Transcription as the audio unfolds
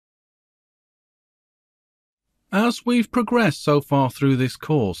As we've progressed so far through this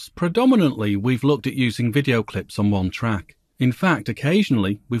course, predominantly we've looked at using video clips on one track. In fact,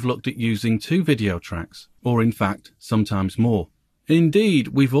 occasionally we've looked at using 2 video tracks, or in fact, sometimes more. Indeed,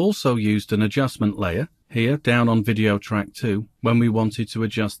 we've also used an adjustment layer, here down on video track 2, when we wanted to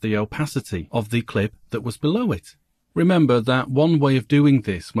adjust the opacity of the clip that was below it. Remember that one way of doing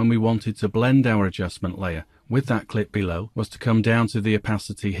this when we wanted to blend our adjustment layer with that clip below was to come down to the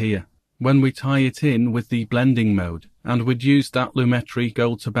opacity here. When we tie it in with the blending mode, and we'd use that Lumetri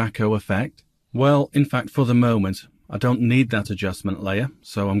Gold Tobacco effect, well, in fact, for the moment, I don't need that adjustment layer,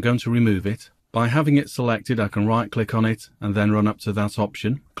 so I'm going to remove it. By having it selected, I can right-click on it and then run up to that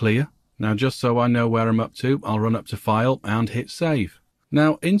option, Clear. Now, just so I know where I'm up to, I'll run up to File and hit Save.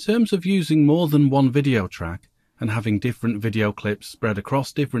 Now, in terms of using more than one video track and having different video clips spread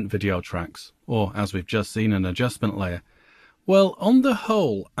across different video tracks, or as we've just seen, an adjustment layer, well, on the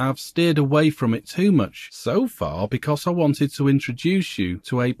whole, I've steered away from it too much so far because I wanted to introduce you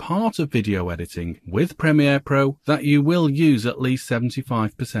to a part of video editing with Premiere Pro that you will use at least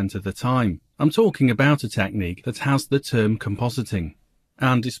 75% of the time. I'm talking about a technique that has the term compositing.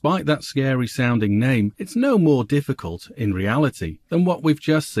 And despite that scary sounding name, it's no more difficult in reality than what we've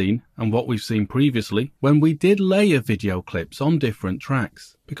just seen and what we've seen previously when we did layer video clips on different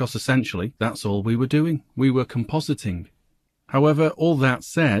tracks, because essentially that's all we were doing. We were compositing. However, all that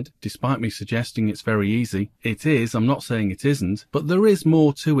said, despite me suggesting it's very easy, it is, I'm not saying it isn't, but there is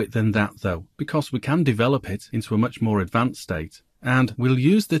more to it than that though, because we can develop it into a much more advanced state. And we'll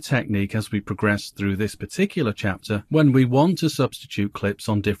use the technique as we progress through this particular chapter when we want to substitute clips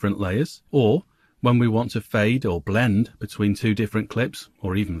on different layers, or when we want to fade or blend between 2 different clips,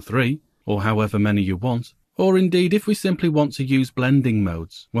 or even 3, or however many you want, or indeed if we simply want to use blending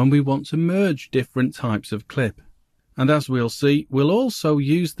modes, when we want to merge different types of clip. And as we'll see, we'll also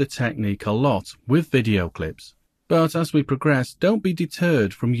use the technique a lot with video clips. But as we progress, don't be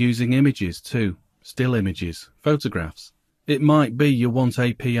deterred from using images too, still images, photographs. It might be you want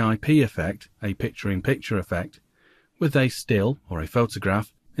a PIP effect, a picture-in-picture effect, with a still or a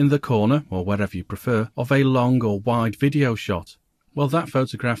photograph in the corner, or wherever you prefer, of a long or wide video shot. Well, that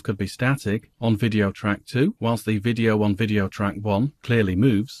photograph could be static on video track 2, whilst the video on video track 1 clearly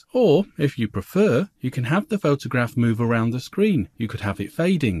moves. Or, if you prefer, you can have the photograph move around the screen. You could have it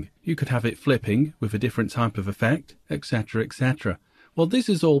fading. You could have it flipping with a different type of effect, etc., etc. Well, this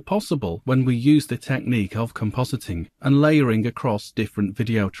is all possible when we use the technique of compositing and layering across different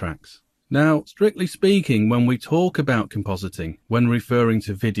video tracks. Now, strictly speaking, when we talk about compositing, when referring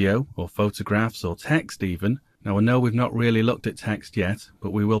to video or photographs or text even, now I know we've not really looked at text yet,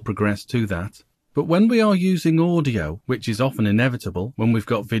 but we will progress to that. But when we are using audio, which is often inevitable when we've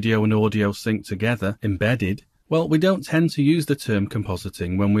got video and audio synced together, embedded, well, we don't tend to use the term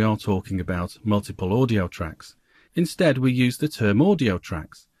compositing when we are talking about multiple audio tracks. Instead, we use the term audio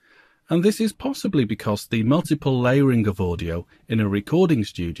tracks. And this is possibly because the multiple layering of audio in a recording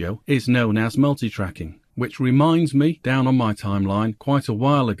studio is known as multitracking. Which reminds me, down on my timeline quite a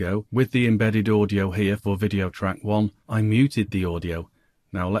while ago with the embedded audio here for video track 1, I muted the audio.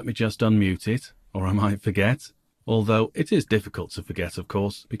 Now let me just unmute it, or I might forget. Although it is difficult to forget, of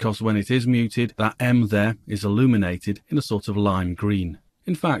course, because when it is muted, that M there is illuminated in a sort of lime green.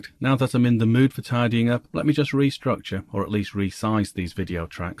 In fact, now that I'm in the mood for tidying up, let me just restructure, or at least resize these video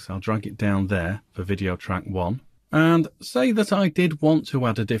tracks. I'll drag it down there for video track 1. And say that I did want to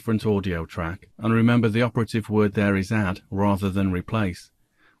add a different audio track, and remember the operative word there is add rather than replace.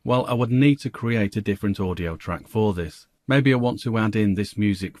 Well, I would need to create a different audio track for this. Maybe I want to add in this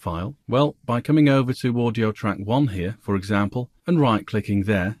music file. Well, by coming over to audio track 1 here, for example, and right-clicking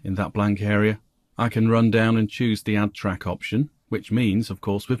there in that blank area, I can run down and choose the add track option, which means, of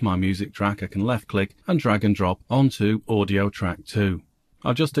course, with my music track I can left-click and drag and drop onto audio track 2.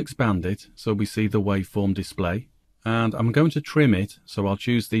 I'll just expand it so we see the waveform display. And I'm going to trim it, so I'll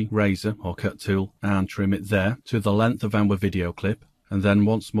choose the razor or cut tool and trim it there to the length of our video clip. And then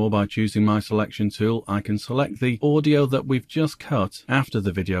once more by choosing my selection tool, I can select the audio that we've just cut after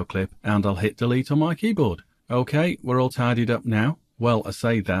the video clip and I'll hit delete on my keyboard. Okay, we're all tidied up now. Well, I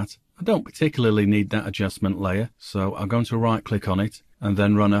say that, I don't particularly need that adjustment layer, so I'm going to right click on it and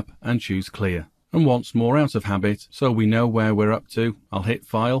then run up and choose clear. And once more out of habit, so we know where we're up to, I'll hit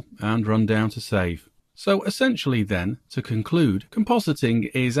file and run down to save. So essentially then, to conclude, compositing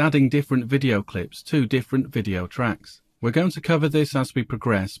is adding different video clips to different video tracks. We're going to cover this as we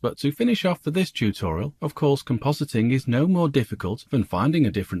progress, but to finish off for this tutorial, of course compositing is no more difficult than finding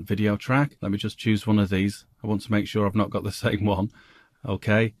a different video track. Let me just choose one of these. I want to make sure I've not got the same one.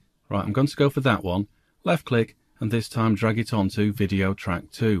 Okay, right, I'm going to go for that one. Left click and this time drag it onto video track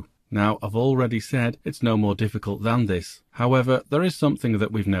 2. Now, I've already said it's no more difficult than this. However, there is something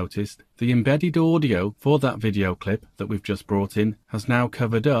that we've noticed. The embedded audio for that video clip that we've just brought in has now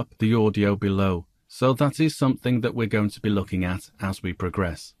covered up the audio below. So that is something that we're going to be looking at as we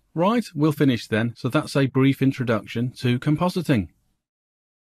progress. Right, we'll finish then. So that's a brief introduction to compositing.